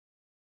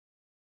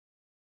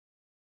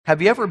Have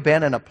you ever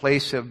been in a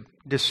place of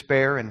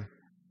despair and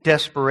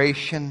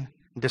desperation,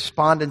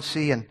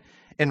 despondency, and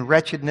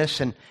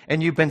wretchedness, and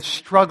you've been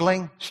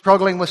struggling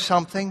with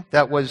something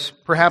that was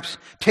perhaps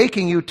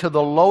taking you to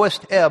the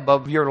lowest ebb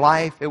of your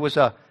life? It was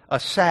a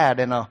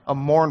sad and a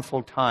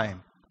mournful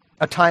time,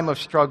 a time of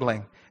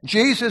struggling.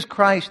 Jesus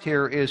Christ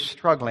here is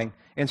struggling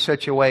in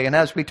such a way. And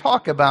as we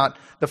talk about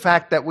the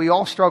fact that we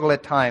all struggle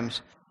at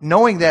times,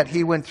 knowing that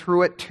He went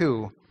through it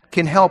too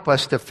can help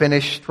us to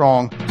finish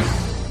strong.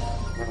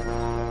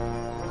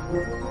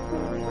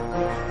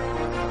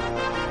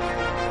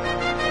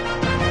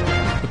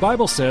 The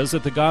Bible says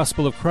that the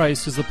gospel of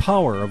Christ is the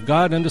power of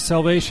God unto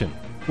salvation.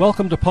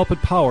 Welcome to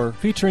Pulpit Power,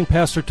 featuring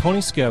Pastor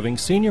Tony Skeving,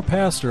 Senior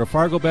Pastor of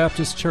Fargo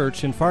Baptist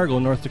Church in Fargo,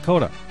 North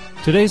Dakota.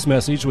 Today's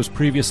message was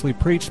previously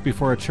preached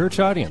before a church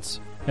audience.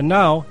 And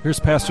now, here's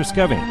Pastor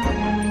Skeving.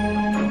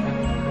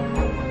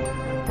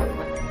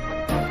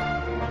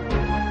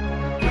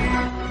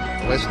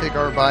 Let's take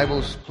our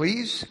Bibles,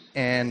 please,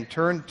 and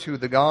turn to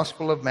the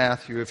Gospel of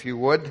Matthew, if you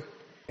would,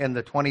 in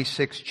the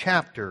 26th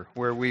chapter,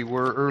 where we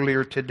were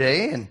earlier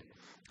today. And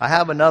I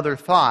have another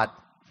thought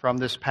from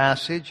this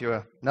passage,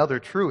 another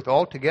truth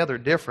altogether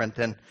different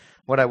than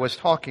what I was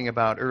talking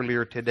about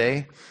earlier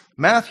today.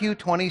 Matthew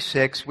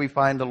 26, we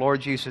find the Lord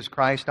Jesus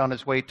Christ on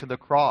His way to the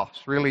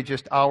cross, really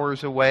just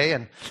hours away.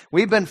 And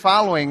we've been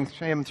following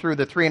Him through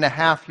the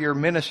 3.5-year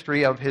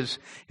ministry of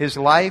His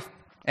life.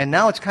 And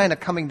now it's kind of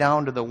coming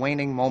down to the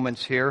waning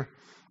moments here.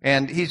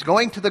 And He's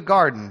going to the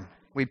garden.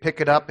 We pick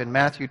it up in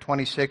Matthew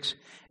 26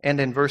 and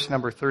in verse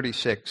number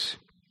 36.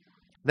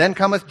 Then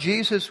cometh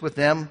Jesus with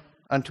them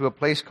unto a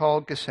place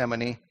called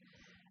Gethsemane,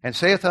 and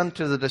saith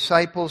unto the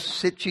disciples,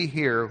 Sit ye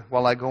here,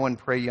 while I go and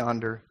pray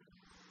yonder.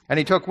 And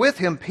He took with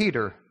Him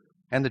Peter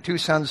and the two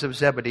sons of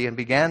Zebedee, and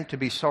began to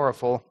be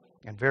sorrowful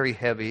and very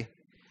heavy.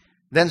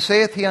 Then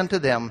saith He unto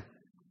them,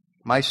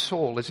 My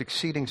soul is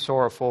exceeding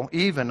sorrowful,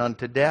 even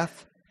unto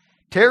death.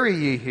 Tarry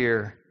ye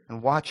here,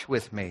 and watch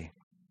with me.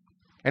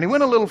 And He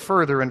went a little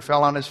further, and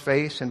fell on His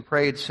face, and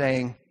prayed,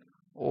 saying,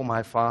 O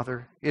my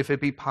Father, if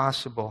it be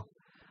possible,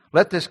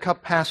 let this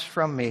cup pass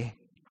from me.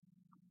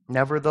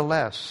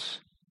 Nevertheless,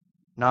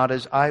 not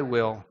as I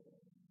will,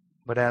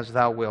 but as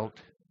Thou wilt.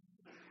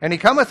 And He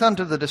cometh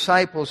unto the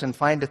disciples, and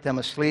findeth them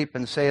asleep,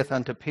 and saith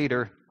unto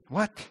Peter,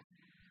 What?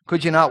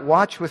 Could ye not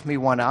watch with me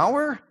 1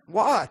 hour?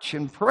 Watch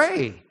and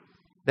pray,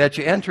 that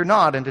ye enter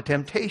not into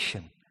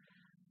temptation.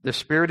 The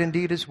spirit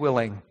indeed is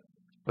willing,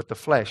 but the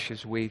flesh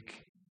is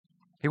weak.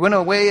 He went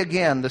away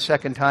again the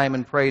second time,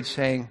 and prayed,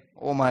 saying,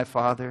 O my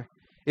Father,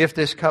 if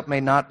this cup may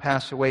not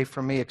pass away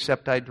from me,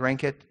 except I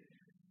drink it,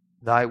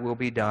 Thy will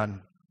be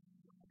done.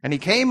 And He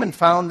came and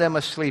found them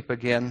asleep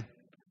again,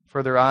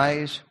 for their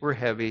eyes were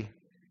heavy.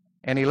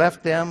 And He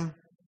left them,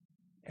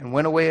 and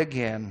went away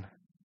again,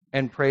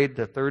 and prayed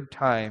the third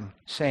time,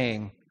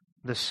 saying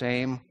the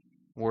same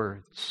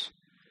words.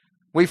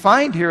 We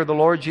find here the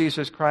Lord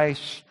Jesus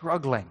Christ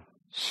struggling.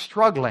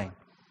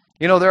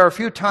 You know, there are a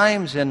few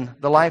times in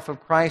the life of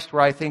Christ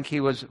where I think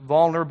He was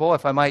vulnerable,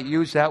 if I might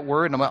use that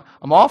word. And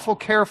I'm awful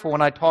careful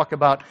when I talk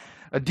about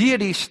a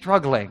deity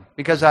struggling,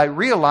 because I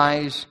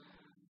realize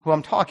who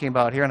I'm talking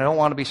about here, and I don't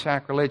want to be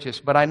sacrilegious.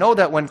 But I know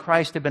that when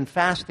Christ had been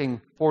fasting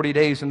 40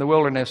 days in the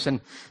wilderness, and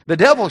the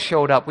devil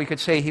showed up, we could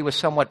say He was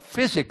somewhat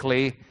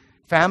physically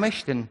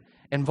famished and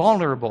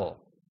vulnerable.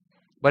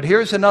 But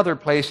here's another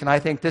place, and I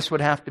think this would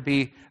have to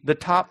be the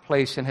top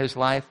place in His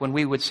life, when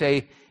we would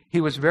say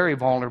He was very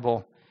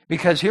vulnerable.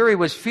 Because here He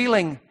was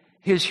feeling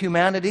His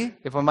humanity,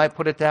 if I might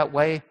put it that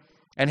way,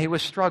 and He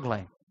was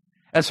struggling.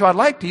 And so I'd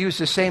like to use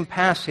the same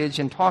passage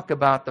and talk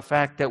about the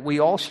fact that we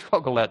all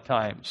struggle at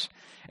times.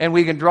 And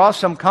we can draw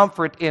some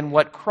comfort in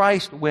what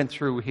Christ went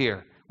through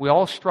here. We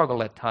all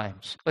struggle at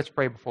times. Let's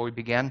pray before we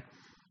begin.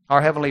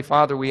 Our Heavenly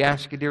Father, we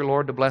ask You, dear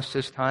Lord, to bless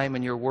this time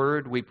in Your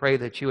Word. We pray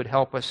that You would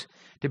help us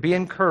to be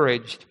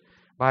encouraged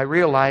by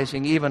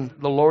realizing even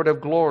the Lord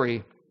of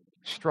glory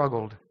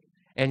struggled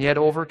and yet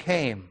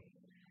overcame.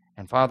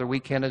 And Father, we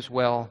can as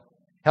well.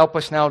 Help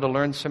us now to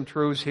learn some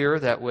truths here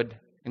that would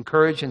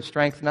encourage and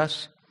strengthen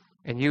us,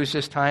 and use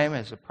this time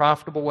as a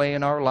profitable way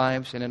in our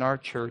lives and in our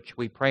church.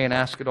 We pray and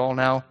ask it all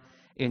now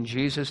in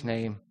Jesus'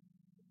 name.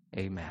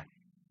 Amen.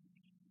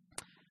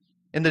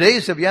 In the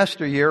days of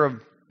yesteryear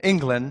of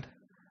England,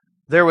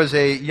 there was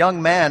a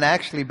young man,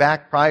 actually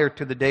back prior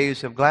to the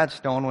days of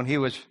Gladstone, when he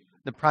was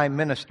the Prime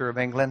Minister of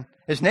England.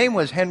 His name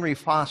was Henry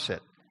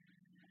Fawcett.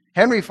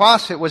 Henry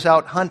Fawcett was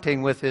out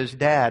hunting with his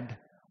dad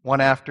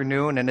one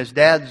afternoon, and his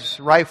dad's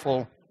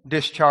rifle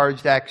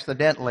discharged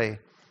accidentally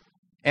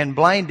and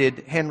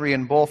blinded Henry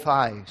in both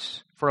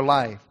eyes for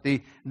life.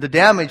 The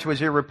damage was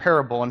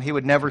irreparable, and he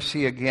would never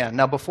see again.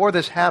 Now, before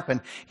this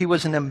happened, he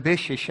was an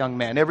ambitious young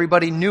man.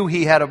 Everybody knew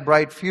he had a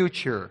bright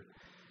future.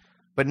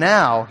 But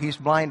now, he's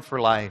blind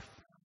for life.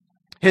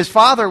 His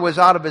father was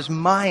out of his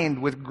mind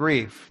with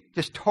grief,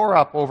 just tore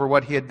up over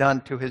what he had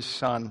done to his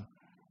son.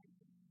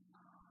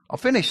 I'll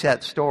finish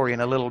that story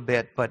in a little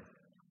bit, but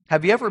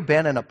have you ever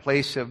been in a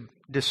place of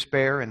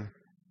despair and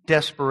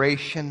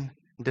desperation,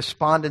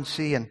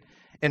 despondency, and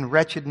in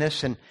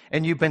wretchedness, and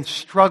you've been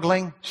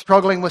struggling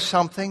with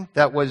something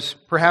that was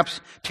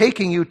perhaps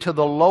taking you to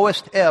the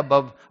lowest ebb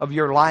of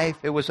your life.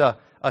 It was a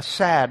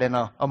sad and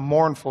a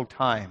mournful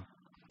time,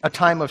 a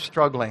time of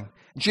struggling.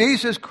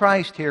 Jesus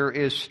Christ here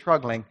is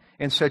struggling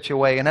in such a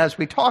way. And as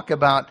we talk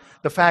about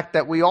the fact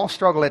that we all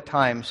struggle at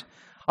times,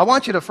 I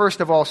want you to first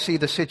of all see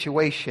the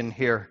situation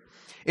here.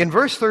 In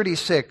verse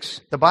 36,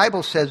 the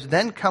Bible says,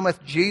 "Then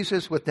cometh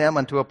Jesus with them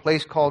unto a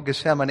place called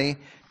Gethsemane,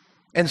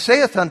 and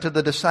saith unto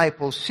the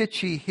disciples,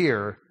 Sit ye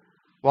here,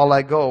 while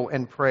I go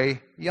and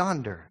pray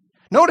yonder."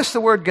 Notice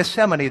the word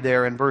Gethsemane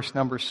there in verse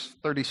number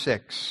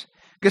 36.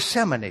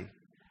 Gethsemane.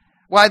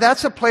 Why,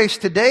 that's a place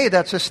today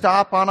that's a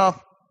stop on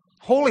a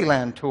Holy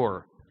Land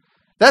tour.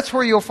 That's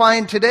where you'll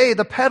find today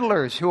the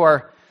peddlers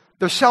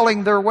they're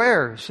selling their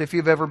wares, if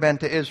you've ever been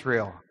to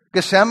Israel.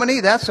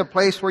 Gethsemane, that's a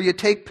place where you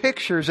take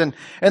pictures and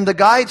the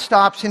guide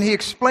stops and he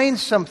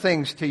explains some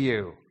things to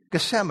you.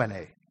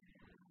 Gethsemane.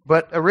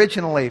 But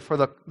originally, for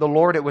the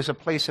Lord, it was a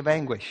place of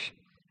anguish.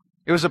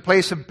 It was a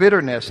place of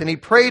bitterness, and he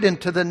prayed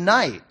into the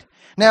night.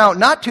 Now,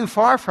 not too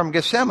far from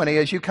Gethsemane,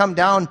 as you come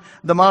down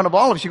the Mount of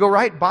Olives, you go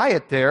right by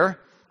it there.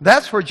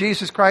 That's where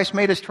Jesus Christ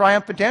made his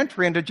triumphant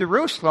entry into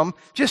Jerusalem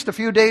just a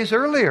few days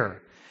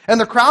earlier.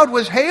 And the crowd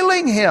was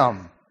hailing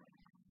him.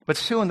 But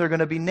soon they're going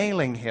to be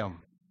nailing him.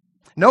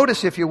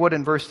 Notice, if you would,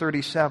 in verse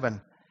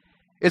 37.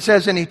 It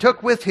says, "And he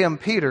took with him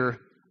Peter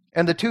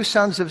and the two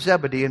sons of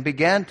Zebedee, and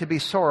began to be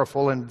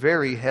sorrowful and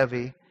very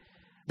heavy.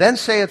 Then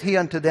saith he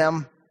unto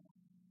them,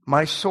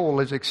 My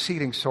soul is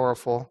exceeding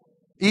sorrowful,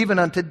 even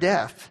unto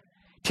death.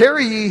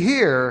 Tarry ye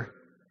here,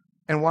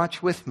 and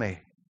watch with me."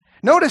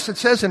 Notice it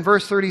says in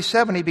verse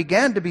 37, he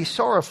began to be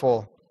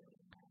sorrowful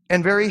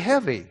and very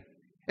heavy.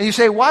 And you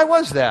say, why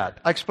was that?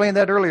 I explained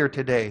that earlier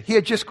today. He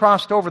had just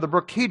crossed over the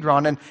brook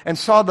Kidron and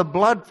saw the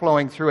blood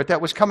flowing through it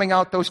that was coming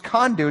out those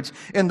conduits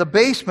in the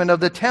basement of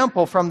the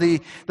temple from the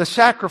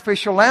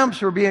sacrificial lambs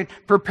who were being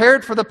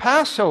prepared for the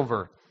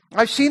Passover.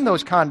 I've seen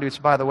those conduits,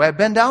 by the way. I've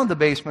been down the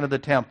basement of the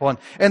temple,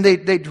 and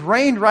they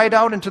drained right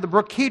out into the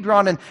brook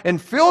Kidron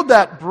and filled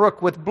that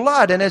brook with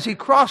blood. And as he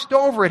crossed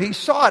over it, he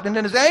saw it, and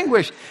in his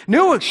anguish,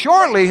 knew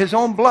shortly his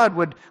own blood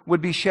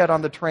would be shed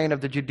on the terrain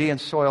of the Judean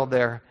soil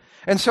there.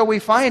 And so we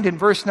find in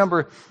verse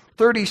number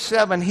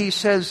 37, he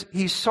says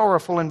he's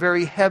sorrowful and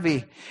very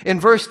heavy.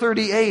 In verse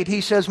 38, he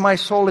says, "My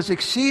soul is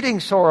exceeding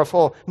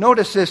sorrowful."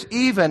 Notice this,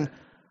 even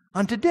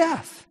unto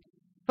death.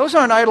 Those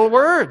aren't idle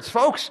words,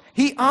 folks.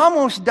 He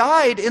almost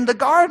died in the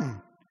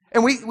garden.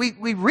 And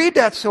we read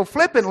that so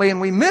flippantly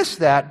and we miss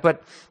that,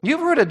 but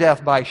you've heard of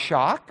death by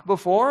shock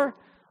before.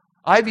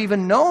 I've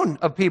even known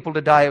of people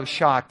to die of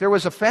shock. There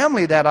was a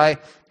family that I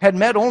had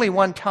met only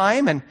one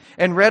time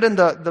and read in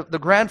the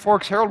Grand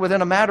Forks Herald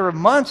within a matter of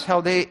months how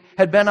they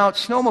had been out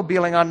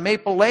snowmobiling on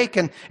Maple Lake,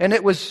 and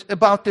it was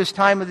about this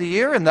time of the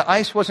year, and the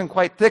ice wasn't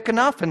quite thick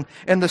enough, and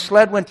the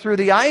sled went through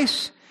the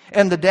ice,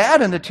 and the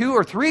dad and the 2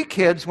 or 3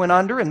 kids went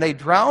under, and they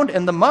drowned,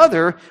 and the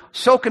mother,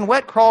 soaking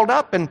wet, crawled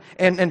up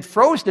and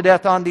froze to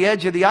death on the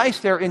edge of the ice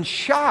there in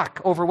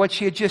shock over what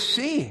she had just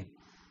seen.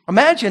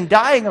 Imagine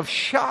dying of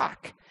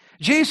shock.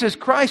 Jesus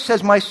Christ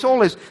says, "My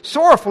soul is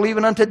sorrowful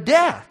even unto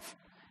death."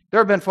 There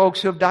have been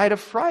folks who have died of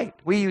fright.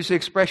 We use the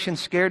expression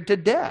scared to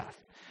death.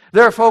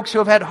 There are folks who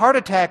have had heart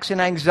attacks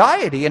and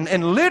anxiety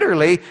and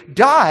literally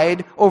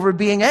died over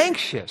being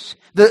anxious.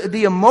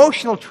 The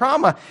emotional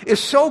trauma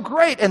is so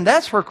great, and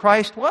that's where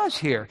Christ was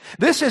here.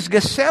 This is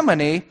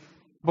Gethsemane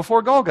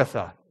before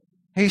Golgotha.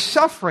 He's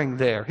suffering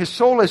there. His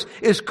soul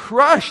is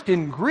crushed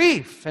in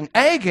grief and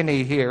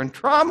agony here and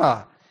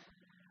trauma.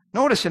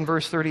 Notice in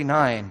verse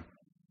 39,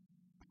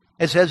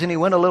 it says, "And he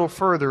went a little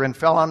further and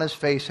fell on his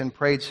face and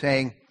prayed,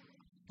 saying,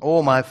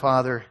 O my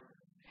Father,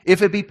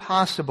 if it be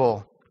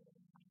possible,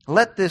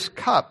 let this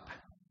cup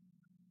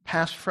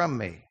pass from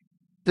me."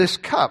 This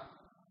cup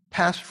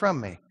pass from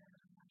me.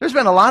 There's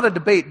been a lot of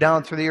debate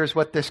down through the years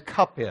what this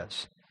cup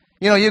is.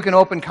 You know, you can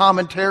open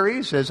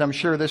commentaries, as I'm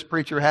sure this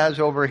preacher has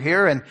over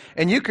here,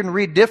 and you can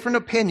read different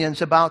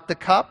opinions about the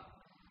cup.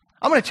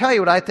 I'm going to tell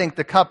you what I think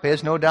the cup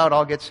is. No doubt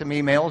I'll get some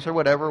emails or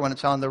whatever when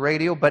it's on the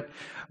radio. But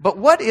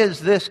what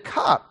is this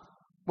cup?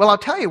 Well, I'll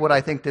tell you what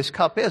I think this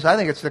cup is. I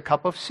think it's the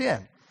cup of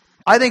sin.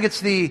 I think it's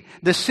the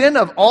sin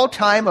of all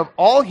time, of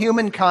all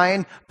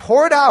humankind,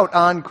 poured out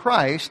on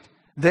Christ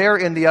there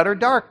in the utter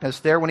darkness,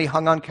 there when he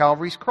hung on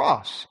Calvary's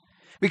cross.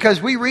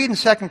 Because we read in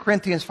 2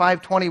 Corinthians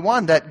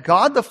 5:21 that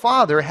God the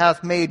Father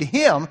hath made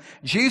him,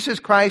 Jesus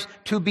Christ,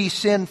 to be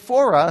sin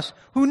for us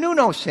who knew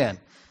no sin.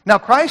 Now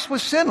Christ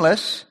was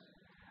sinless,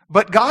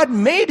 but God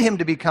made him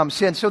to become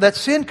sin so that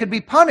sin could be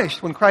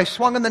punished when Christ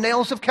swung on the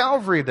nails of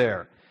Calvary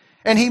there.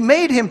 And he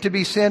made him to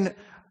be sin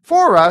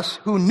for us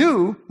who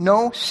knew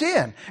no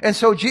sin. And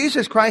so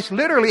Jesus Christ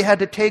literally had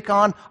to take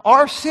on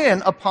our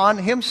sin upon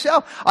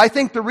himself. I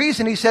think the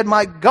reason he said,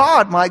 my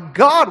God,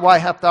 why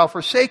hast thou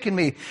forsaken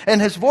me?"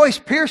 and his voice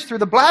pierced through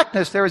the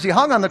blackness there as he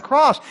hung on the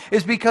cross,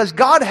 is because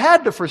God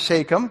had to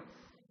forsake him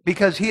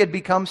because he had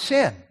become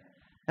sin.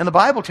 And the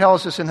Bible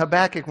tells us in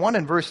Habakkuk 1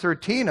 and verse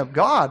 13 of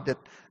God that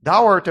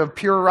thou art of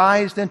purer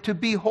eyes than to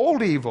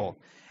behold evil,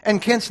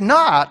 and canst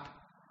not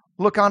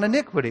look on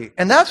iniquity.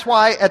 And that's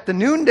why at the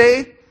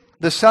noonday,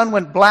 the sun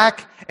went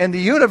black and the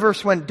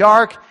universe went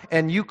dark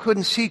and you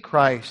couldn't see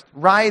Christ,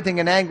 writhing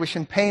in anguish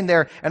and pain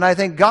there. And I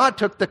think God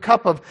took the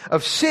cup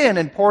of sin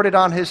and poured it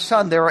on His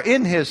Son there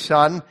in His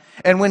Son.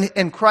 And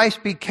when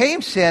Christ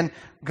became sin,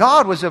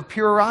 God was of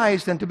purer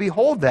eyes than to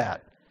behold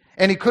that.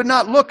 And He could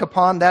not look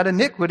upon that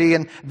iniquity.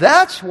 And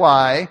that's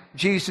why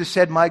Jesus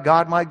said, my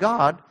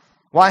God,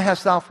 why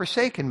hast thou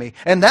forsaken me?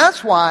 And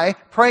that's why,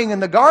 praying in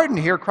the garden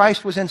here,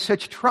 Christ was in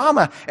such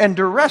trauma and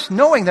duress,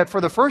 knowing that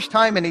for the first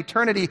time in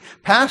eternity,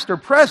 past or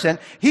present,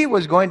 He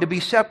was going to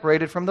be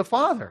separated from the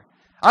Father.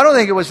 I don't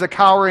think it was the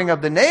cowering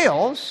of the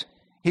nails.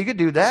 He could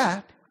do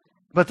that.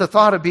 But the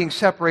thought of being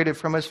separated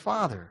from His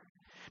Father.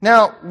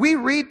 Now, we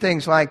read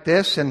things like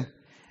this, and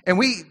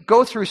we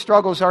go through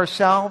struggles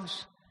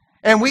ourselves,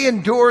 and we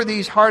endure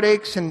these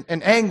heartaches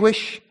and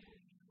anguish.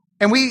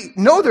 And we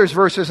know there's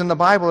verses in the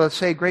Bible that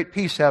say, great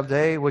peace have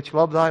they which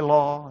love thy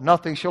law,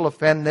 nothing shall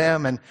offend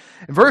them. And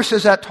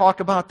verses that talk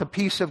about the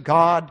peace of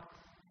God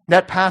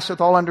that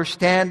passeth all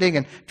understanding,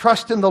 and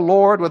trust in the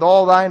Lord with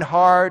all thine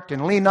heart,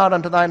 and lean not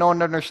unto thine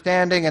own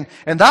understanding,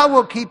 and thou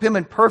wilt keep him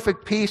in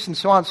perfect peace, and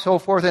so on and so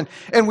forth.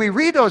 And we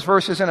read those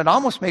verses and it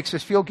almost makes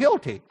us feel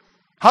guilty.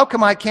 How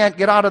come I can't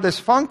get out of this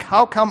funk?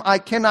 How come I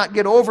cannot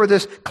get over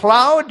this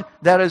cloud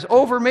that is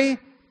over me?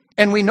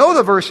 And we know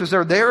the verses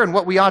are there and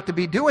what we ought to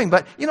be doing.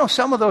 But,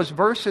 some of those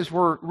verses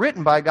were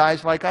written by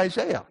guys like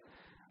Isaiah,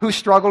 who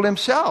struggled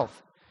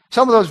himself.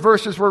 Some of those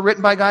verses were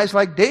written by guys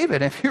like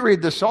David. If you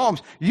read the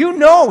Psalms, he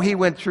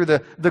went through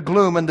the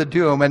gloom and the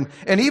doom. And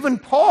even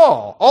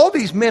Paul, all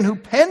these men who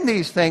penned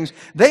these things,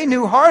 they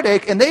knew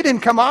heartache and they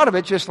didn't come out of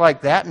it just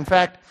like that. In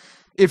fact,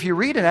 if you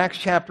read in Acts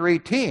chapter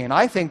 18,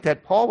 I think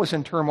that Paul was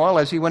in turmoil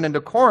as he went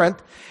into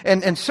Corinth,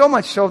 and so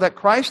much so that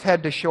Christ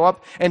had to show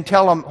up and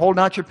tell him, hold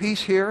not your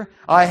peace here.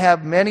 I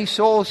have many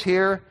souls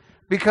here.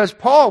 Because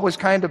Paul was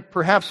kind of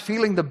perhaps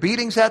feeling the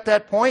beatings at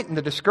that point and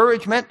the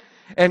discouragement,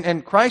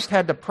 and Christ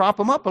had to prop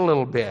him up a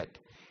little bit.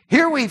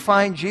 Here we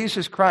find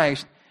Jesus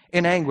Christ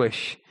in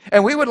anguish.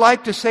 And we would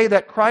like to say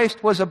that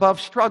Christ was above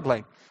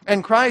struggling,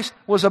 and Christ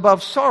was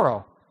above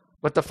sorrow.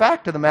 But the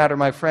fact of the matter,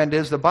 my friend,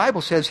 is the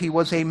Bible says He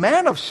was a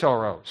man of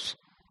sorrows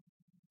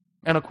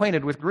and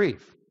acquainted with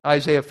grief.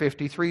 Isaiah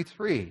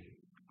 53:3.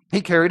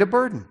 He carried a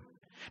burden.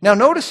 Now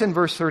notice in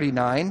verse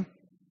 39,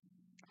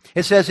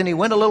 it says, and He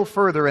went a little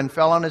further and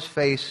fell on His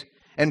face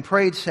and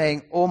prayed,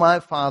 saying, O my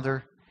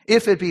Father,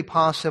 if it be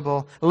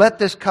possible, let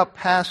this cup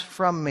pass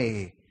from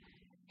me.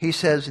 He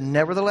says,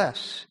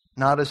 nevertheless,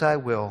 not as I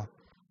will,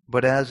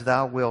 but as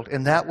thou wilt.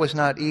 And that was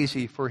not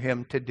easy for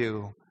Him to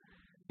do.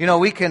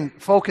 We can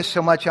focus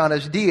so much on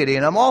His deity,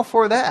 and I'm all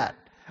for that.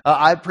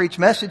 I preach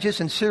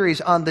messages and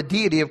series on the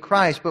deity of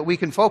Christ, but we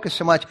can focus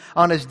so much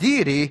on His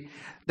deity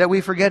that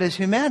we forget His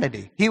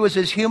humanity. He was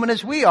as human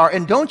as we are,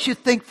 and don't you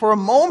think for a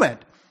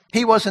moment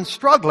He wasn't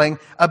struggling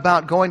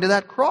about going to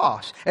that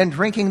cross and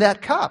drinking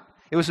that cup.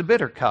 It was a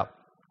bitter cup.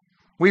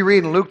 We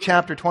read in Luke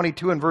chapter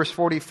 22 and verse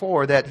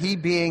 44 that He,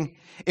 being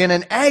in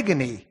an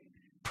agony,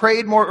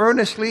 prayed more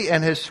earnestly,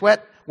 and His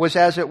sweat was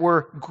as it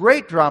were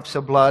great drops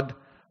of blood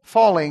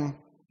falling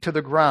to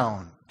the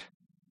ground.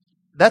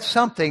 That's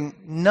something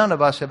none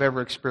of us have ever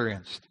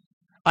experienced.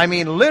 I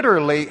mean,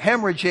 literally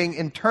hemorrhaging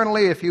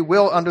internally, if you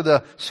will, under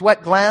the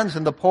sweat glands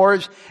and the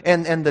pores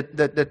and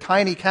the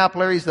tiny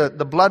capillaries, the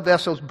blood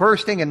vessels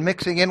bursting and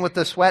mixing in with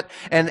the sweat,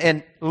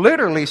 and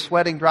literally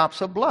sweating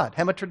drops of blood.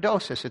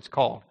 Hematidrosis, it's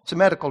called. It's a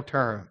medical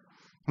term.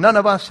 None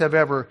of us have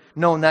ever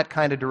known that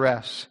kind of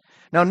duress.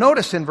 Now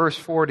notice in verse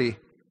 40,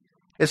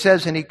 it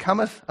says, and He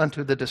cometh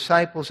unto the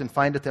disciples and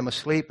findeth them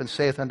asleep, and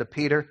saith unto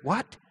Peter,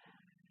 what?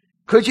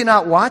 Could you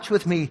not watch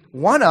with me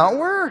 1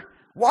 hour?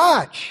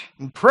 Watch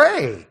and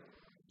pray,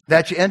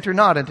 that you enter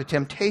not into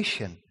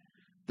temptation.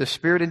 The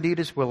spirit indeed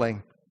is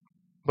willing,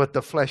 but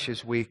the flesh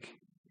is weak.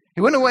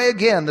 He went away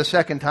again the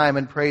second time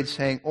and prayed,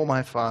 saying, O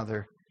my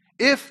Father,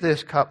 if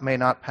this cup may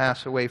not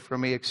pass away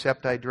from me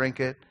except I drink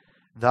it,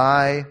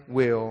 thy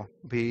will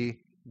be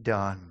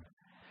done.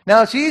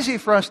 Now it's easy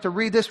for us to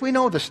read this. We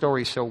know the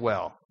story so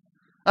well.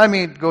 I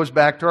mean, it goes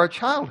back to our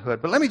childhood.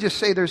 But let me just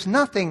say there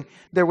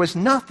was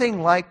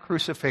nothing like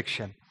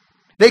crucifixion.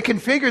 They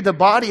configured the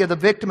body of the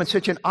victim in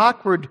such an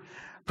awkward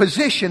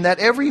position that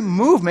every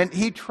movement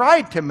he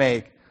tried to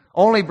make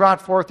only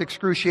brought forth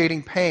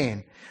excruciating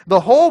pain. The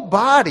whole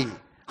body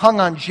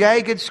hung on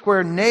jagged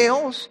square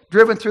nails,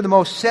 driven through the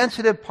most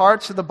sensitive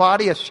parts of the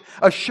body,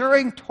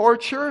 assuring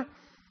torture.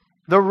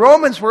 The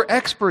Romans were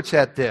experts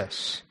at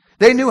this.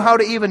 They knew how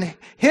to even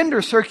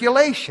hinder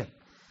circulation.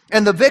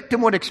 And the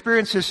victim would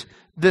experience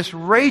this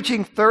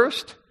raging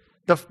thirst.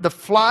 The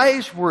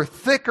flies were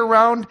thick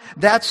around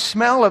that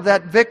smell of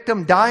that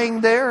victim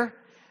dying there.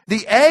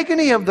 The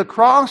agony of the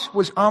cross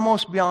was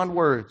almost beyond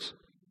words.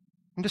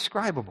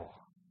 Indescribable.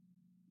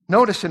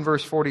 Notice in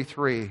verse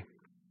 43,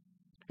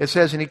 it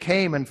says, and He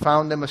came and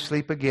found them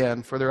asleep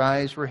again, for their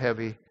eyes were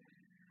heavy.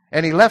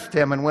 And He left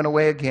them and went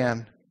away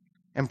again,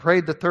 and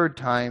prayed the third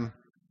time,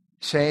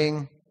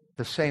 saying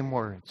the same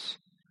words.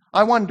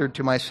 I wondered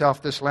to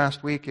myself this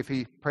last week if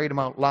He prayed them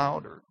out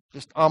loud or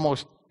just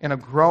almost in a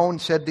groan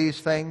said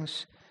these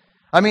things?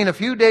 I mean, a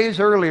few days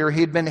earlier,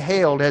 he'd been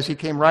hailed as he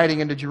came riding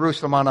into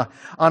Jerusalem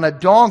on a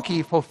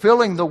donkey,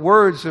 fulfilling the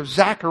words of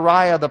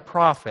Zechariah the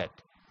prophet.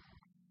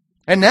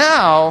 And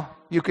now,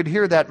 you could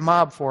hear that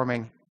mob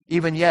forming,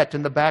 even yet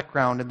in the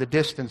background, in the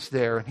distance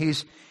there. And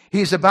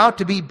he's about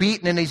to be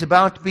beaten, and he's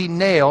about to be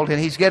nailed, and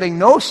he's getting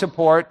no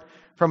support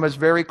from his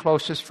very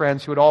closest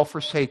friends who would all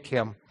forsake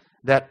him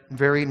that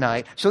very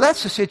night. So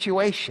that's the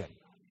situation.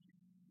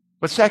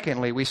 But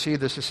secondly, we see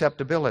the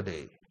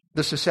susceptibility.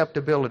 The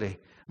susceptibility.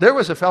 There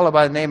was a fellow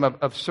by the name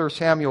of Sir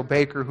Samuel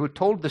Baker who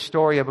told the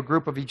story of a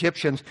group of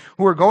Egyptians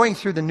who were going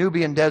through the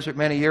Nubian desert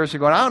many years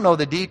ago. And I don't know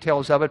the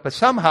details of it, but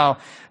somehow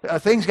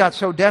things got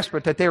so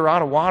desperate that they were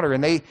out of water.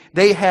 And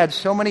they had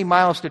so many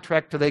miles to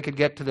trek till they could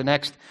get to the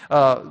next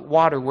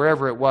water,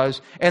 wherever it was.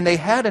 And they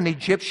had an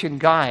Egyptian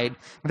guide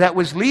that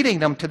was leading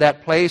them to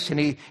that place. And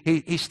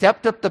he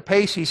stepped up the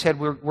pace. He said,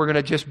 we're going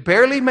to just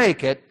barely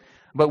make it,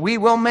 but we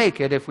will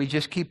make it if we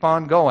just keep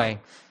on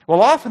going.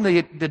 Well, off in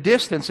the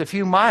distance, a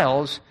few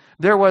miles,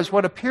 there was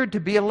what appeared to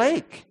be a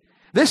lake.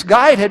 This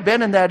guide had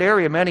been in that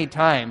area many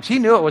times. He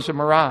knew it was a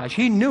mirage.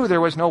 He knew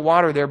there was no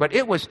water there, but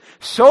it was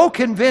so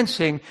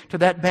convincing to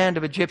that band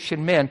of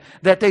Egyptian men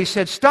that they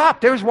said,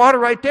 stop, there's water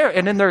right there.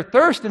 And in their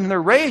thirst and in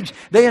their rage,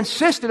 they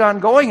insisted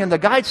on going, and the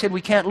guide said,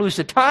 we can't lose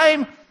the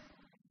time.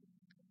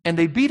 And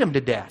they beat him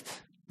to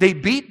death. They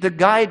beat the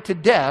guide to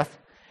death,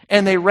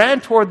 and they ran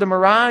toward the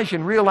mirage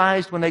and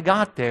realized when they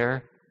got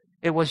there,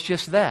 it was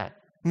just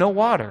that. No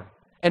water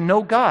and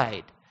no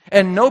guide.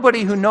 And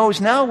nobody who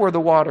knows now where the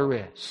water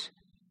is.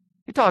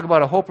 You talk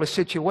about a hopeless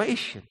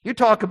situation. You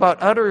talk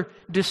about utter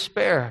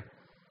despair.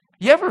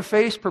 You ever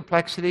face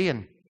perplexity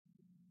and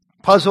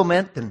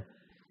puzzlement and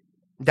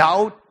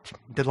doubt,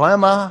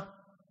 dilemma?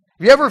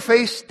 Have you ever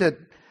faced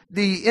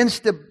the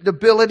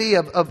instability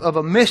of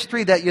a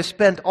mystery that you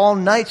spent all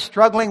night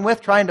struggling with,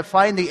 trying to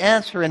find the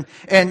answer,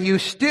 and you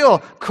still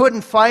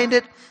couldn't find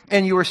it,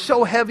 and you were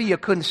so heavy you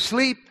couldn't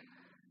sleep,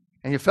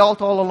 and you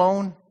felt all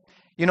alone?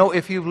 You know,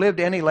 if you've lived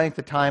any length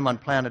of time on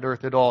planet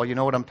Earth at all, you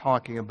know what I'm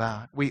talking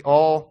about. We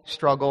all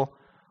struggle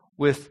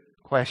with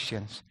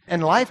questions.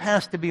 And life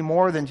has to be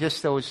more than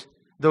just those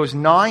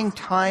gnawing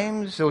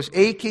times, those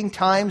aching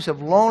times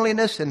of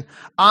loneliness and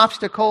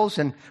obstacles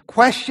and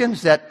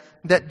questions that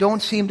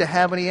don't seem to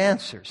have any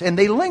answers. And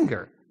they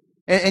linger.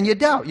 And you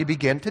doubt. You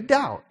begin to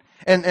doubt.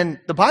 And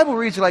the Bible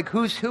reads like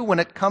who's who when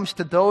it comes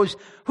to those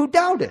who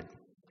doubted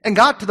and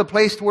got to the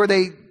place where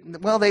they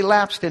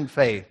lapsed in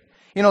faith.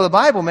 You know, the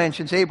Bible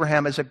mentions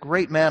Abraham as a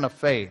great man of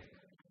faith.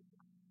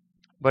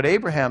 But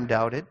Abraham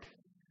doubted.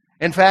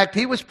 In fact,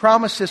 he was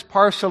promised this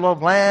parcel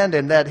of land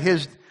and that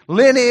his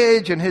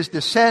lineage and his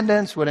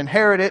descendants would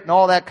inherit it and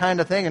all that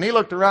kind of thing. And he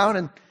looked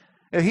around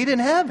and he didn't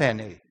have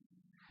any.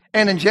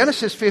 And in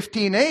Genesis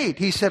 15:8,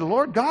 he said,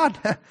 Lord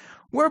God,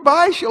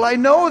 whereby shall I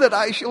know that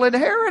I shall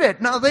inherit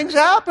it? Nothing's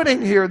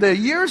happening here. The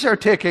years are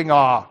ticking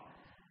off.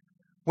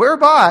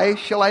 Whereby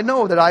shall I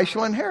know that I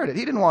shall inherit it?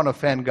 He didn't want to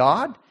offend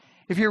God.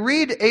 If you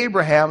read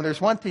Abraham, there's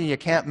one thing you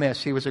can't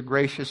miss. He was a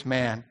gracious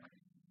man.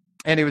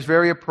 And he was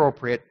very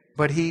appropriate,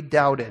 but he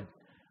doubted.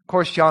 Of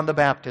course, John the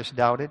Baptist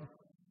doubted.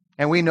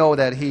 And we know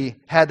that he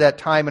had that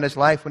time in his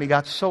life when he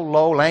got so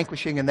low,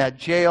 languishing in that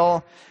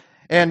jail,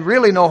 and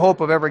really no hope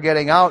of ever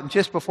getting out. And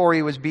just before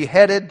he was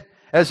beheaded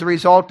as a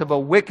result of a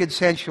wicked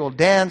sensual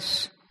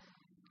dance,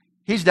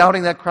 he's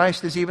doubting that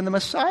Christ is even the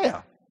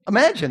Messiah.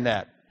 Imagine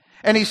that.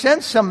 And he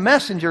sends some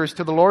messengers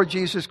to the Lord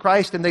Jesus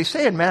Christ, and they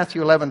say in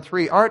Matthew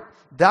 11:3, art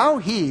thou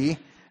he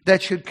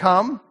that should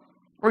come,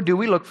 or do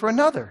we look for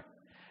another?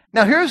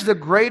 Now here's the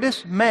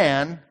greatest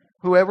man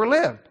who ever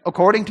lived,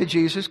 according to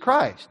Jesus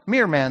Christ.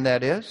 Mere man,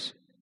 that is,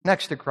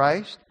 next to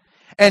Christ.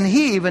 And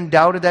he even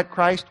doubted that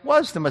Christ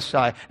was the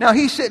Messiah. Now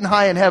he's sitting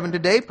high in heaven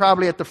today,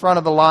 probably at the front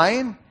of the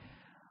line.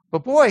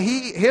 But boy,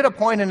 he hit a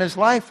point in his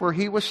life where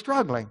he was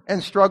struggling,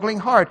 and struggling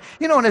hard.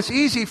 You know, and it's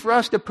easy for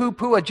us to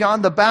poo-poo a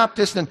John the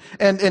Baptist and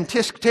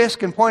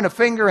tisk-tisk and point a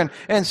finger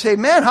and say,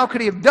 man, how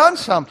could he have done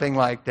something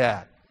like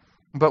that?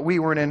 But we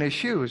weren't in his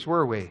shoes,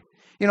 were we?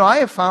 You know, I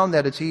have found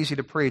that it's easy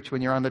to preach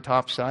when you're on the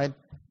top side.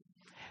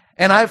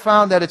 And I've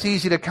found that it's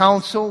easy to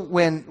counsel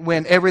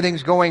when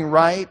everything's going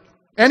right.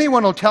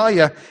 Anyone will tell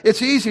you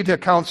it's easy to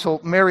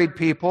counsel married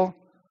people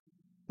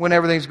when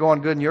everything's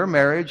going good in your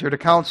marriage, or to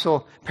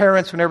counsel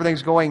parents when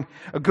everything's going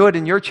good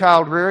in your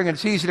child rearing. And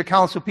it's easy to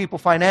counsel people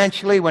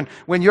financially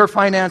when your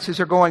finances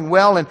are going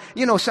well. And,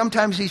 you know,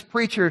 sometimes these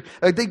preachers,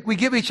 we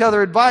give each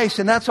other advice,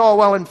 and that's all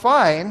well and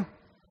fine.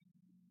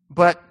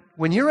 But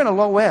when you're in a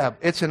low ebb,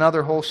 it's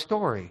another whole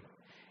story.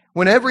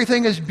 When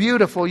everything is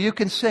beautiful, you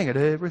can sing it.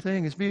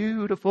 Everything is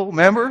beautiful.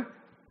 Remember?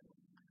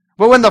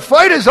 But when the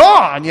fight is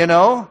on, you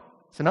know,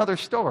 it's another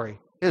story,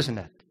 isn't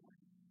it?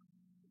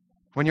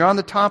 When you're on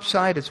the top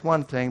side, it's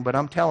one thing, but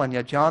I'm telling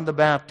you, John the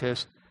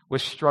Baptist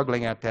was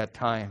struggling at that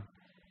time.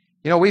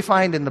 You know, we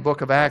find in the book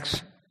of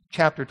Acts,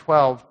 chapter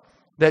 12,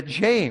 that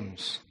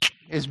James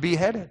is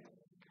beheaded.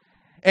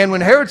 And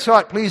when Herod saw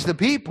it please the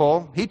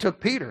people, he took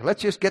Peter.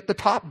 Let's just get the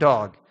top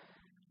dog.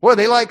 Boy,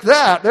 they like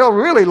that. They'll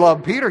really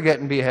love Peter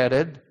getting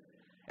beheaded.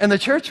 And the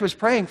church was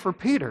praying for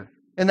Peter.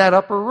 in that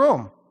upper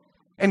room.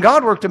 And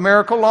God worked a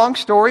miracle, long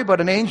story, but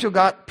an angel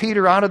got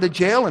Peter out of the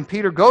jail, and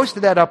Peter goes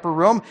to that upper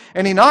room,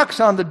 and he knocks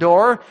on the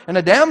door, and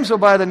a damsel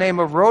by the name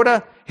of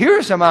Rhoda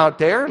hears him out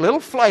there, a little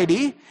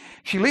flighty.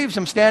 She leaves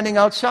him standing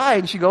outside,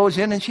 and she goes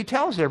in and she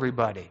tells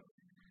everybody.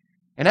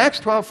 In Acts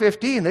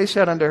 12:15, they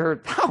said unto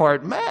her, Thou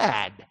art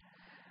mad.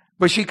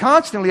 But she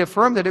constantly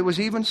affirmed that it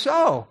was even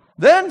so.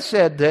 Then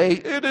said they,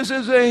 It is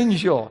his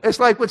angel. It's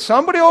like, would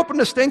somebody open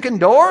the stinking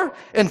door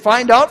and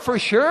find out for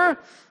sure?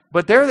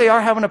 But there they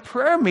are having a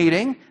prayer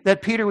meeting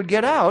that Peter would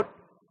get out,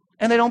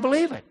 and they don't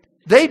believe it.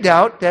 They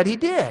doubt that he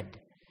did.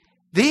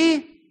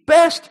 The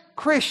best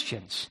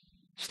Christians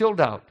still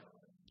doubt.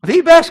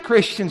 The best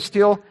Christians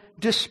still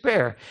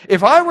despair.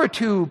 If I were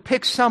to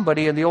pick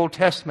somebody in the Old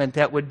Testament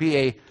that would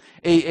be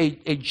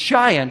a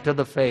giant of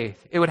the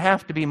faith, it would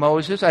have to be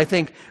Moses. I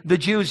think the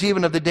Jews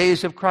even of the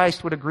days of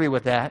Christ would agree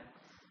with that.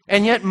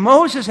 And yet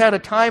Moses had a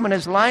time in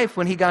his life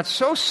when he got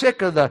so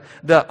sick of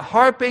the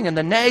harping and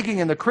the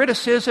nagging and the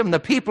criticism and the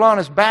people on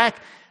his back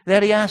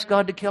that he asked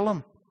God to kill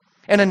him.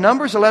 And in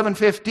Numbers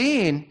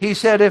 11:15, he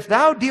said, If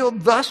thou deal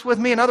thus with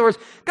me, in other words,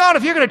 God,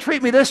 if you're going to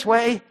treat me this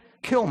way,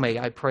 kill me,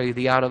 I pray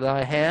thee, out of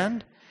thy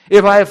hand,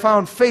 if I have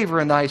found favor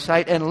in thy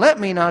sight, and let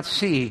me not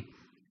see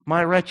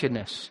my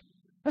wretchedness.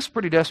 That's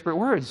pretty desperate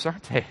words,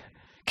 aren't they?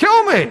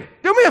 Kill me!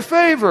 Do me a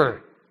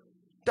favor!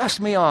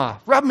 Dust me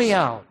off! Rub me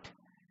out!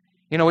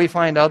 You know, we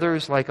find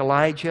others like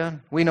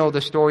Elijah. We know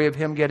the story of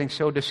him getting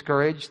so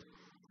discouraged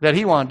that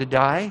he wanted to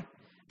die.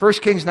 1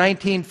 Kings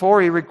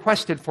 19:4, he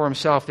requested for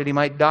himself that he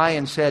might die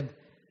and said,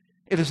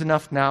 It is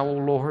enough now, O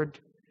Lord.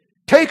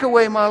 Take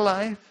away my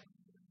life,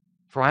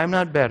 for I am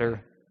not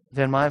better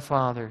than my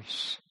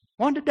fathers.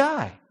 Wanted to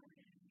die.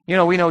 You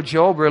know, we know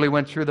Job really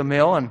went through the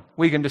mill, and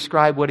we can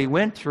describe what he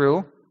went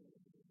through.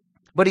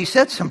 But he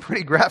said some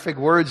pretty graphic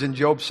words in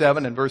Job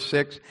 7 and verse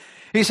 6.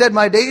 He said,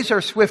 My days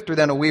are swifter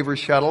than a weaver's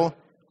shuttle,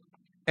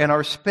 and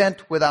are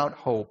spent without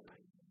hope.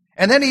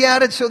 And then he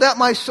added, So that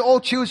my soul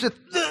chooseth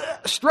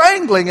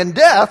strangling and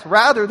death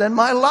rather than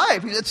my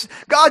life. He said,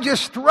 God,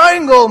 just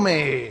strangle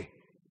me.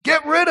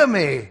 Get rid of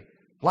me.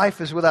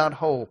 Life is without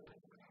hope.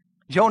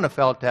 Jonah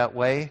felt that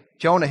way.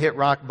 Jonah hit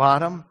rock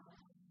bottom.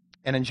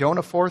 And in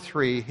Jonah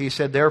 4:3, he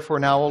said, Therefore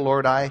now, O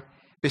Lord, I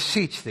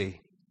beseech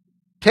thee,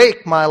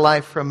 take my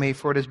life from me,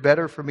 for it is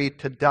better for me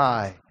to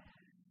die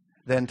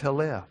than to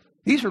live.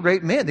 These were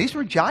great men. These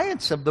were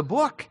giants of the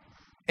book.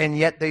 And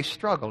yet they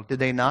struggled, did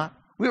they not?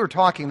 We were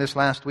talking this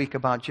last week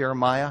about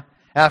Jeremiah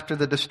after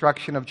the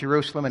destruction of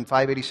Jerusalem in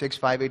 586,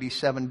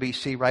 587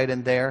 BC, right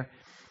in there,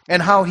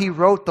 and how he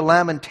wrote the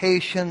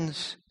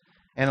Lamentations.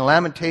 And in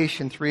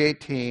Lamentation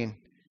 3:18,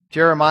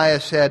 Jeremiah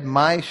said,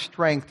 My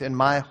strength and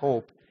my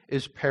hope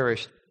is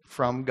perished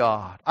from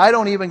God. I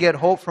don't even get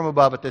hope from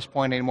above at this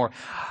point anymore.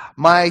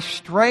 My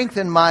strength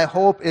and my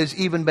hope has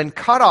even been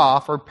cut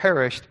off or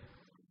perished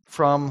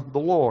from the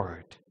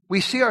Lord. We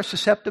see our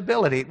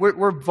susceptibility.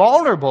 We're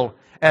vulnerable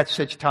at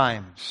such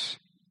times.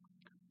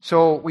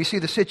 So we see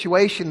the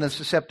situation, the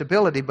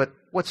susceptibility, but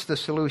what's the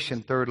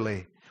solution,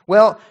 thirdly?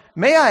 Well,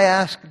 may I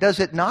ask,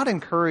 does it not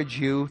encourage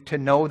you to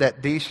know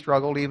that these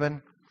struggled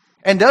even?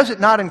 And does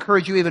it not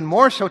encourage you even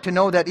more so to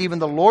know that even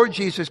the Lord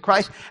Jesus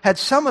Christ had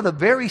some of the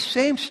very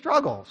same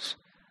struggles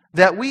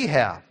that we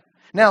have?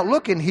 Now,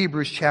 look in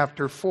Hebrews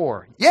chapter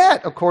 4.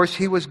 Yet, of course,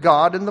 he was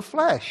God in the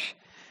flesh.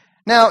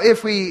 Now,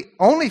 if we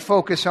only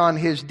focus on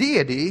his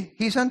deity,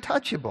 he's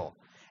untouchable.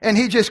 And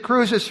he just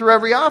cruises through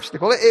every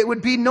obstacle. It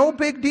would be no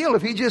big deal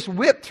if he just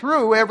whipped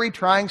through every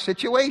trying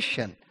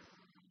situation.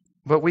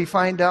 But we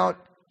find out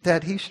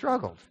that he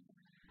struggled.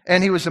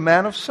 And he was a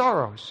man of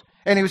sorrows.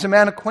 And he was a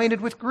man acquainted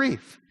with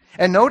grief.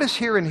 And notice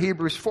here in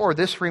Hebrews 4,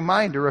 this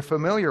reminder, a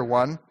familiar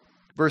one,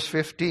 verse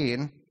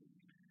 15,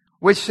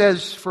 which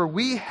says, For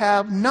we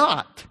have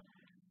not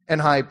an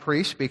high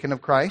priest, speaking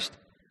of Christ,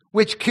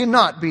 which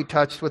cannot be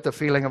touched with the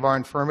feeling of our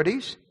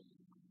infirmities,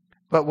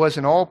 but was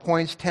in all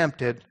points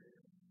tempted,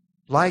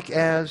 like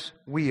as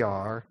we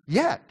are,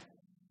 yet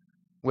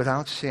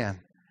without sin.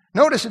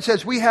 Notice it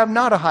says, we have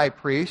not a high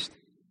priest,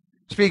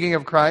 speaking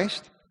of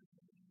Christ,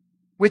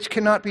 which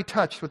cannot be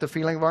touched with the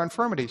feeling of our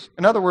infirmities.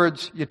 In other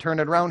words, you turn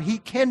it around, he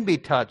can be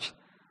touched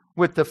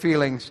with the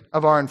feelings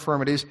of our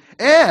infirmities,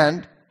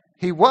 and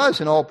he was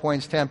in all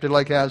points tempted,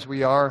 like as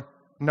we are.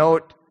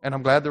 Note, and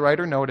I'm glad the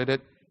writer noted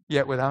it,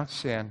 yet without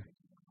sin.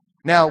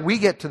 Now, we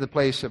get to the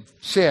place of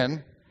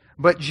sin,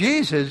 but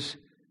Jesus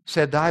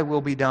said, Thy will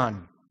be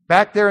done.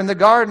 Back there in the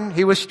garden,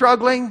 he was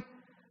struggling,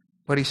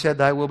 but he said,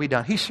 Thy will be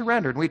done. He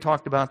surrendered. We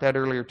talked about that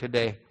earlier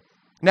today.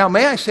 Now,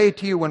 may I say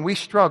to you, when we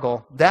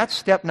struggle, that's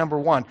step number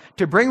one.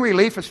 To bring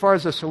relief as far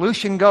as the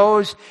solution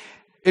goes,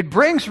 it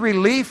brings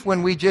relief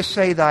when we just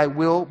say, Thy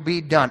will be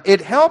done. It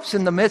helps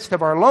in the midst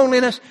of our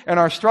loneliness and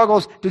our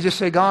struggles to just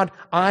say, God,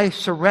 I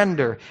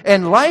surrender.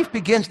 And life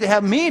begins to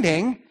have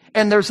meaning.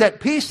 And there's that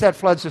peace that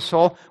floods the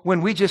soul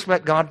when we just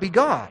let God be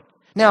God.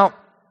 Now,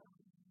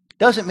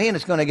 doesn't mean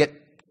it's going to get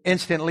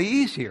instantly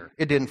easier.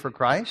 It didn't for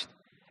Christ.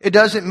 It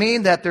doesn't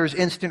mean that there's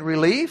instant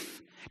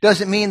relief.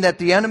 Doesn't mean that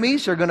the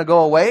enemies are going to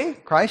go away.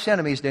 Christ's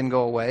enemies didn't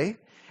go away.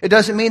 It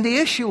doesn't mean the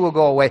issue will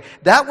go away.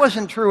 That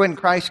wasn't true in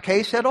Christ's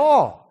case at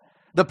all.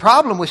 The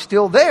problem was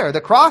still there.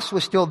 The cross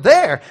was still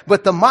there,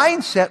 but the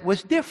mindset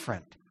was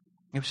different.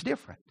 It was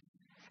different.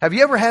 Have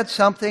you ever had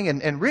something,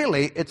 and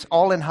really, it's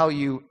all in how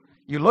you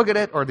look at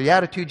it or the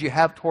attitude you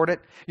have toward it.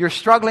 You're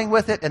struggling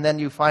with it, and then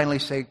you finally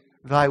say,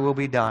 Thy will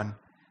be done.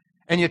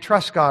 And you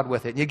trust God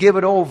with it. And you give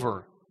it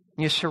over.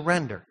 And you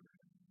surrender.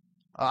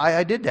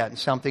 I did that in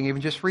something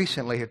even just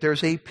recently.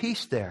 There's a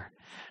peace there.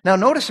 Now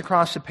notice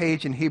across the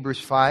page in Hebrews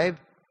 5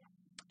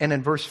 and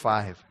in verse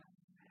 5.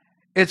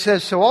 It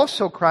says, So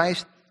also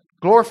Christ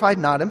glorified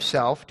not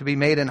himself to be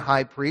made an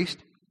high priest,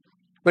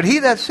 but he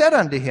that said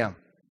unto him,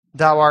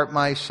 Thou art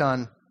my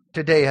son,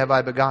 today have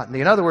I begotten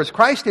thee. In other words,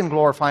 Christ didn't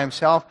glorify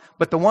himself,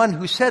 but the one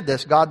who said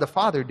this, God the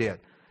Father, did.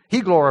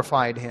 He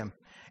glorified him.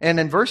 And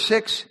in verse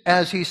 6,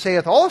 as he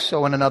saith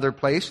also in another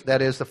place,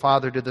 that is the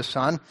Father to the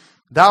Son,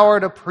 Thou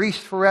art a priest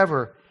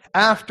forever,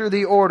 after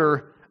the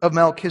order of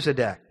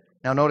Melchizedek.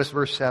 Now notice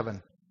verse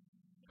 7.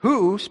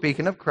 Who,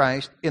 speaking of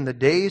Christ, in the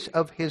days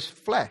of his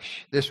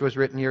flesh, this was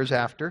written years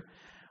after,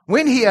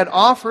 when he had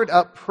offered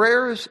up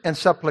prayers and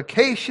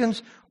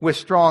supplications with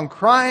strong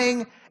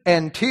crying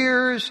and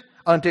tears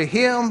unto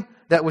him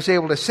that was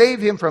able to save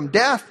him from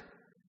death,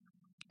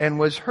 and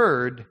was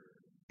heard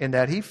in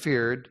that he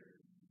feared,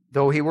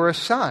 though he were a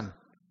son,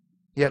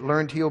 yet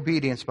learned he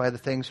obedience by the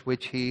things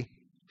which he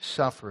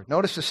suffered.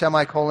 Notice the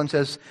semicolon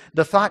says,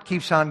 the thought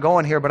keeps on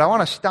going here, but I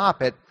want to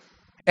stop it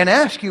and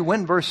ask you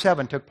when verse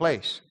 7 took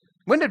place.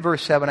 When did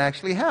verse 7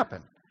 actually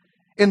happen?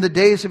 In the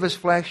days of his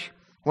flesh,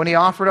 when he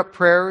offered up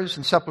prayers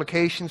and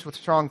supplications with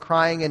strong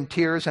crying and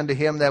tears unto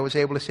him that was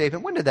able to save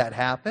him. When did that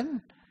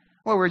happen?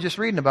 Well, we were just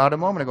reading about it a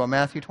moment ago,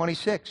 Matthew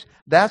 26.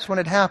 That's when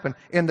it happened,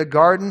 in the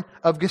Garden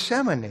of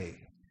Gethsemane.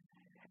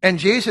 And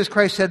Jesus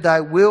Christ said,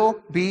 Thy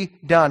will be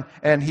done.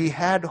 And he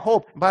had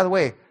hope. By the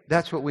way,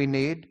 that's what we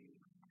need.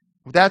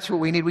 That's what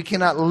we need. We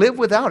cannot live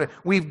without it.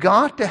 We've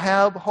got to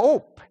have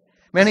hope.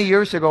 Many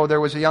years ago,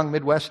 there was a young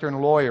Midwestern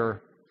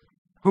lawyer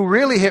who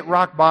really hit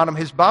rock bottom.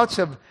 His bouts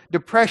of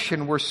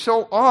depression were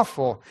so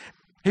awful.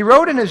 He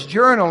wrote in his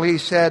journal, he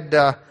said,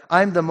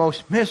 I'm the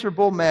most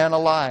miserable man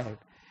alive.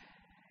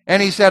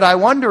 And he said, I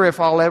wonder if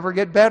I'll ever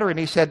get better. And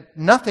he said,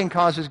 nothing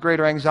causes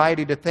greater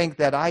anxiety to think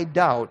that I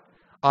doubt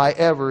I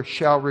ever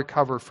shall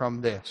recover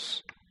from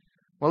this.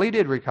 Well, he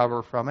did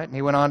recover from it, and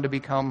he went on to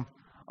become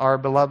our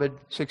beloved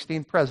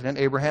 16th President,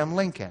 Abraham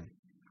Lincoln.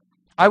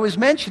 I was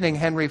mentioning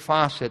Henry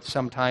Fawcett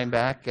some time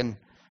back, and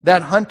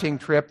that hunting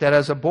trip that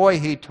as a boy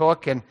he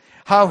took, and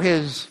how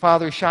his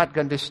father's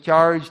shotgun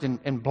discharged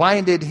and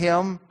blinded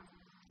him.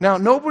 Now,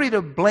 nobody would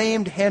have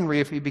blamed Henry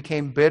if he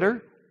became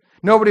bitter.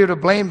 Nobody would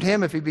have blamed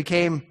him if he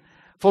became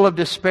full of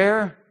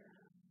despair.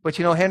 But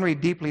you know, Henry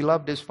deeply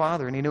loved his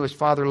father, and he knew his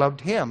father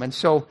loved him. And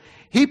so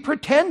he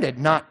pretended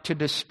not to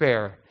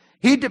despair.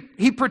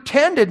 He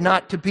pretended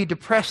not to be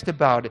depressed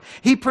about it.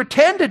 He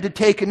pretended to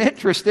take an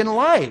interest in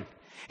life.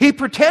 He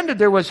pretended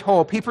there was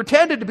hope. He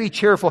pretended to be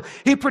cheerful.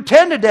 He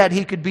pretended that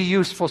he could be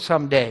useful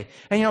someday.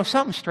 And you know,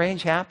 something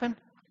strange happened.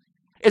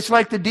 It's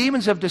like the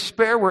demons of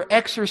despair were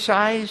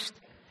exorcised,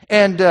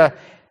 and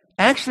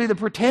actually the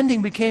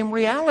pretending became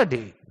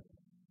reality.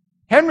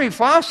 Henry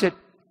Fawcett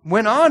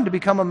went on to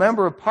become a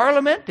member of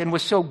Parliament and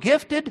was so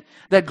gifted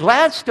that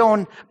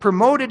Gladstone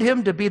promoted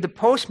him to be the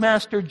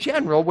Postmaster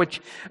General,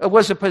 which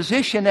was a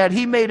position that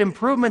he made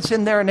improvements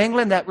in there in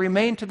England that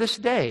remain to this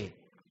day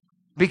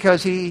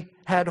because he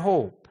had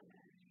hope.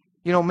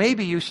 You know,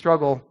 maybe you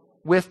struggle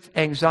with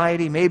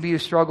anxiety, maybe you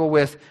struggle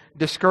with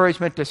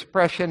discouragement,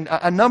 depression,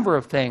 a number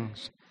of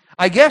things.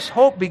 I guess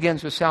hope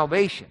begins with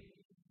salvation.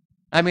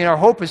 I mean, our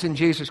hope is in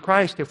Jesus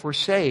Christ if we're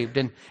saved.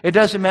 And it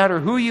doesn't matter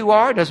who you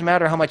are. It doesn't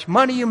matter how much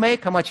money you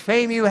make, how much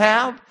fame you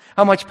have,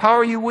 how much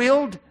power you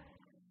wield.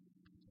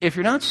 If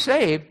you're not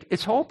saved,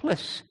 it's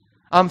hopeless.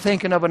 I'm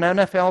thinking of an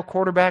NFL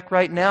quarterback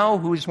right now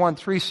who's won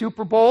 3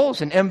 Super Bowls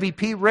and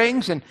MVP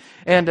rings and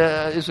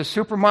is a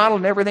supermodel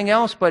and everything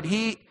else, but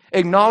he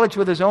acknowledged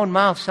with his own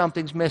mouth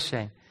something's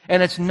missing.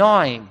 And it's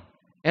gnawing.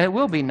 And it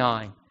will be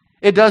gnawing.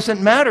 It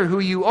doesn't matter who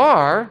you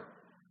are,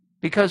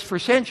 because for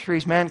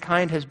centuries,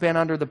 mankind has been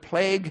under the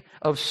plague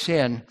of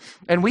sin.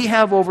 And we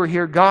have over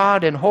here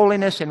God and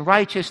holiness and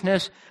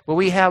righteousness, but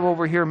we have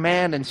over here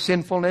man and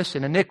sinfulness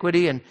and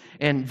iniquity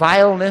and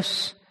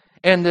vileness,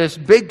 and this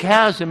big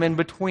chasm in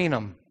between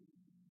them.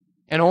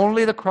 And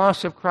only the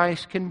cross of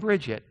Christ can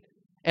bridge it,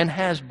 and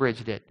has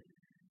bridged it.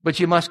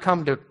 But you must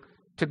come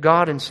to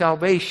God in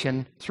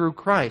salvation through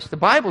Christ. The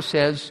Bible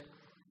says,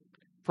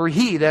 For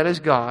he, that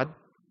is God,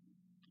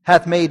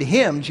 hath made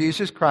him,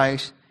 Jesus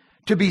Christ,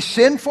 to be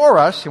sin for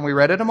us, and we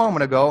read it a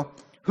moment ago,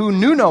 who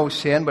knew no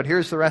sin, but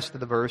here's the rest of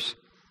the verse,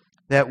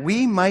 that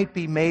we might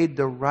be made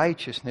the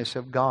righteousness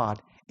of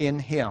God in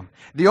him.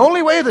 The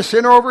only way the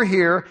sinner over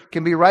here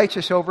can be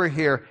righteous over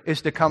here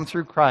is to come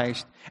through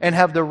Christ and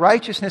have the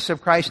righteousness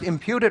of Christ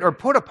imputed or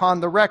put upon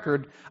the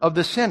record of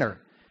the sinner.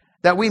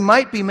 That we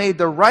might be made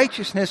the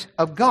righteousness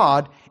of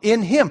God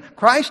in him.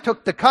 Christ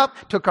took the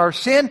cup, took our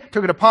sin,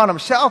 took it upon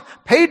himself,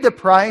 paid the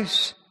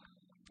price,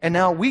 And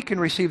now we can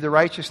receive the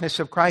righteousness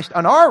of Christ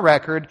on our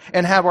record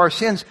and have our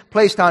sins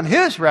placed on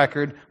His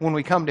record when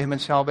we come to Him in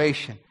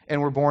salvation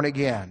and we're born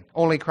again.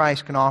 Only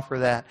Christ can offer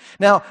that.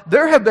 Now,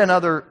 there have been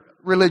other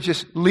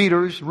religious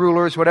leaders,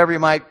 rulers, whatever you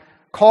might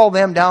call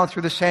them down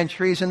through the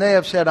centuries, and they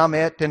have said, I'm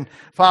it, and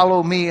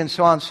follow me, and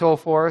so on and so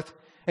forth.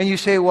 And you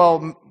say,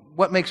 well,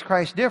 what makes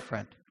Christ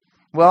different?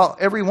 Well,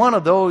 every one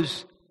of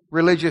those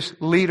religious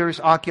leaders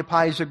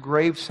occupies a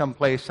grave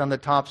someplace on the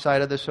top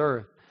side of this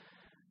earth.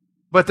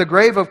 But the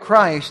grave of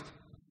Christ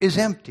is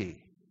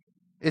empty.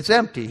 It's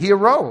empty. He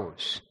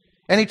arose.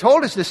 And He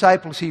told His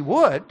disciples He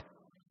would.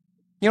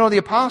 You know, the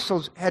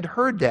apostles had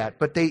heard that,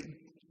 but they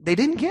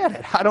didn't get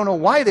it. I don't know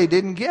why they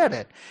didn't get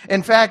it.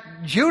 In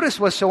fact, Judas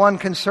was so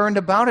unconcerned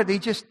about it,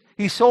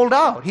 he sold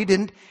out. He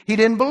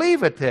didn't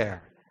believe it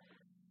there.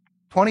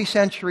 20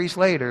 centuries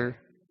later,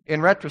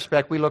 in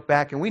retrospect, we look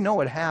back and we know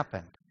what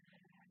happened.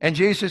 And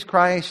Jesus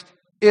Christ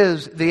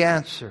is the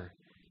answer.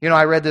 You know,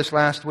 I read this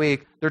last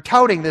week. They're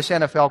touting this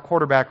NFL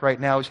quarterback right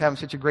now who's having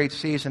such a great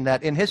season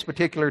that in his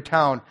particular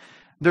town,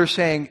 they're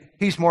saying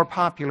he's more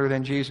popular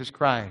than Jesus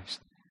Christ.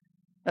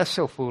 That's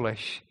so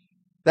foolish.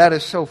 That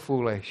is so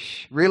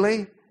foolish.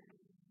 Really?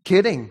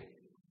 Kidding.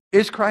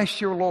 Is Christ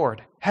your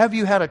Lord? Have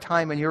you had a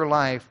time in your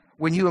life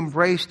when you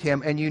embraced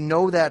Him and you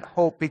know that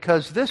hope?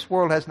 Because this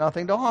world has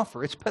nothing to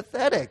offer. It's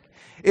pathetic.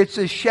 It's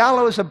as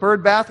shallow as a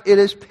bird bath. It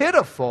is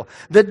pitiful.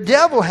 The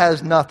devil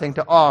has nothing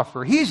to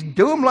offer. He's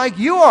doomed like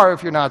you are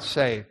if you're not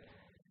saved.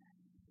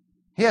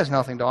 He has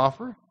nothing to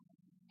offer.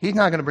 He's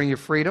not going to bring you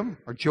freedom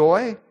or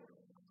joy.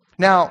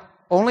 Now,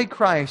 only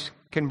Christ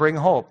can bring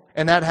hope,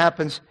 and that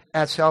happens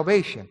at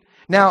salvation.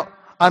 Now,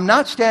 I'm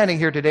not standing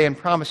here today and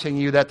promising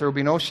you that there will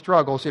be no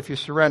struggles if you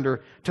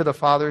surrender to the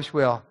Father's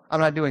will. I'm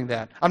not doing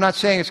that. I'm not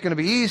saying it's going to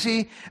be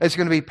easy, it's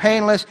going to be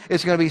painless,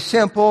 it's going to be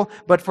simple,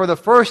 but for the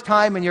first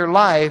time in your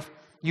life,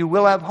 you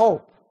will have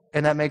hope,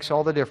 and that makes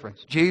all the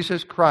difference.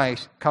 Jesus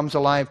Christ comes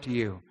alive to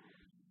you.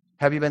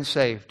 Have you been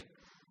saved?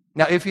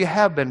 Now, if you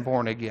have been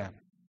born again,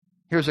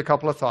 here's a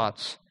couple of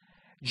thoughts.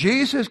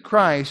 Jesus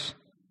Christ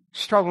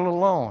struggled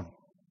alone.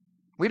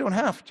 We don't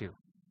have to.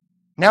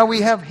 Now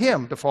we have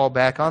Him to fall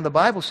back on. The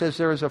Bible says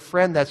there is a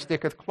friend that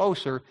sticketh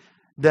closer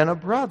than a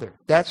brother.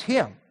 That's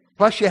Him.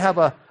 Plus you have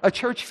a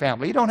church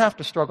family. You don't have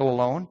to struggle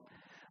alone.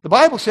 The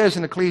Bible says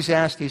in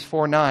Ecclesiastes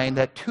 4:9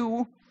 that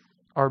two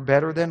are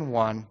better than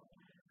one.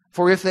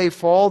 For if they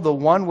fall, the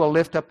one will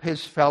lift up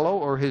his fellow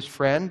or his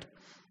friend.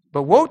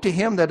 But woe to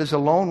him that is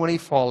alone when he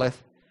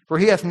falleth, for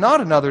he hath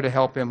not another to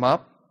help him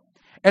up.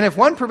 And if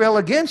one prevail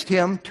against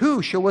him,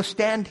 two shall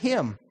withstand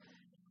him.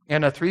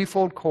 And a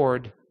threefold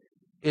cord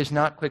is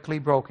not quickly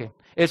broken.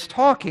 It's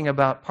talking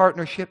about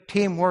partnership,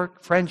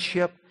 teamwork,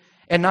 friendship,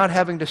 and not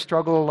having to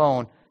struggle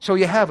alone. So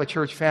you have a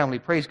church family.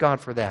 Praise God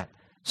for that.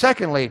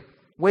 Secondly,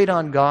 wait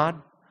on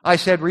God. I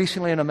said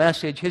recently in a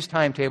message, His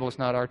timetable is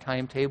not our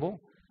timetable.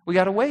 We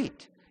got to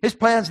wait. His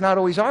plan's not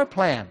always our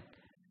plan.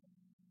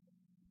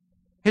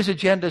 His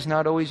agenda is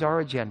not always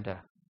our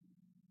agenda.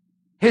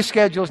 His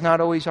schedule is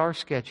not always our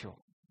schedule.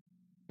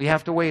 We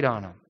have to wait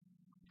on Him.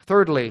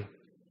 Thirdly,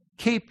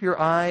 keep your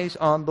eyes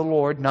on the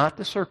Lord, not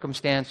the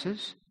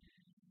circumstances.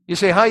 You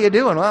say, how you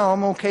doing? Well,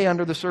 I'm okay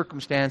under the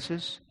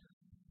circumstances.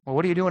 Well,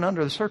 what are you doing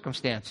under the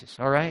circumstances?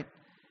 All right?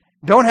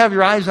 Don't have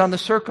your eyes on the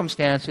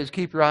circumstances.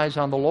 Keep your eyes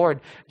on the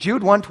Lord.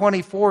 Jude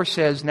 1:24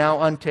 says,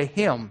 now unto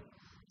Him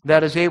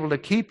that is able to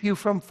keep you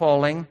from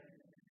falling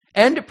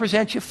and to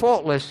present you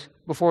faultless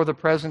before the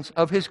presence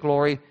of His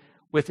glory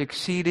with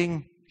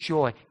exceeding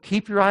joy.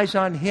 Keep your eyes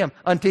on Him.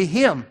 Unto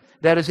Him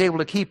that is able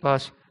to keep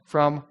us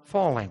from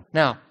falling.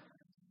 Now,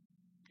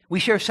 we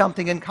share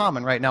something in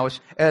common right now.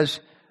 As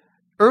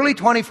early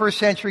 21st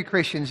century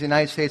Christians in the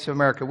United States of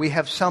America, we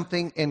have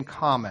something in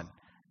common.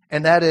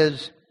 And that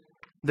is,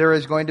 there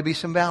is going to be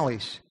some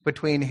valleys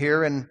between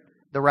here and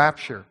the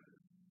rapture.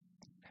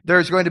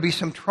 There's going to be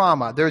some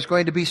trauma. There's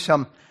going to be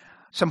some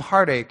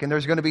heartache. And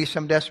there's going to be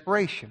some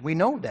desperation. We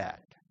know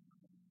that.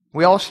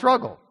 We all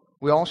struggle.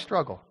 We all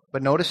struggle.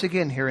 But notice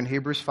again here in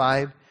Hebrews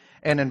 5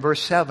 and in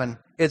verse 7,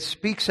 it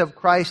speaks of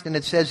Christ and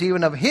it says,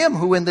 even of Him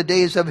who in the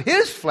days of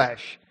His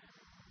flesh,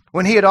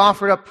 when He had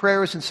offered up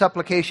prayers and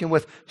supplication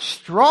with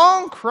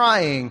strong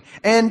crying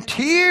and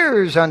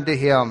tears unto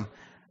Him,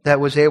 that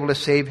was able to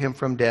save him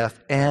from death,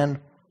 and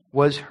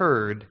was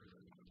heard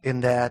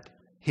in that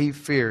he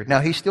feared. Now,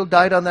 He still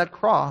died on that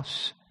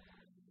cross,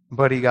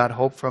 but He got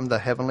hope from the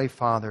Heavenly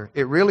Father.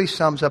 It really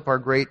sums up our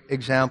great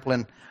example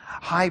in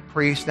high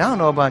priest. I don't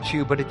know about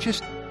you, but it's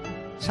just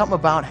something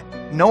about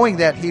knowing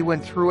that He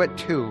went through it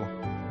too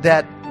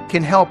that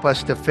can help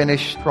us to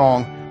finish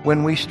strong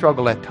when we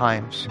struggle at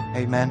times.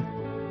 Amen.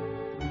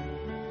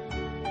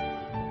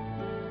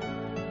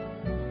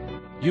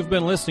 You've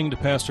been listening to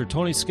Pastor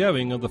Tony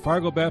Skeving of the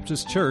Fargo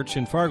Baptist Church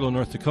in Fargo,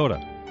 North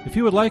Dakota. If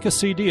you would like a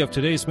CD of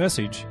today's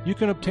message, you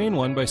can obtain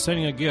one by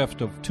sending a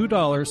gift of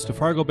 $2 to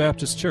Fargo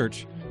Baptist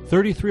Church,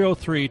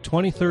 3303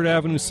 23rd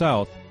Avenue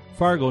South,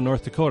 Fargo,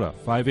 North Dakota,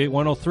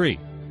 58103.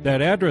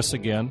 That address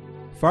again,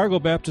 Fargo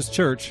Baptist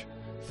Church,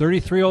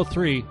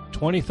 3303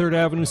 23rd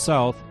Avenue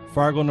South,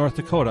 Fargo, North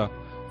Dakota,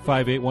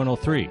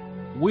 58103.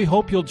 We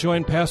hope you'll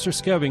join Pastor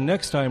Skeving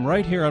next time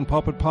right here on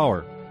Pulpit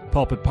Power.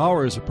 Pulpit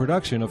Power is a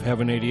production of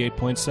Heaven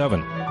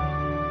 88.7.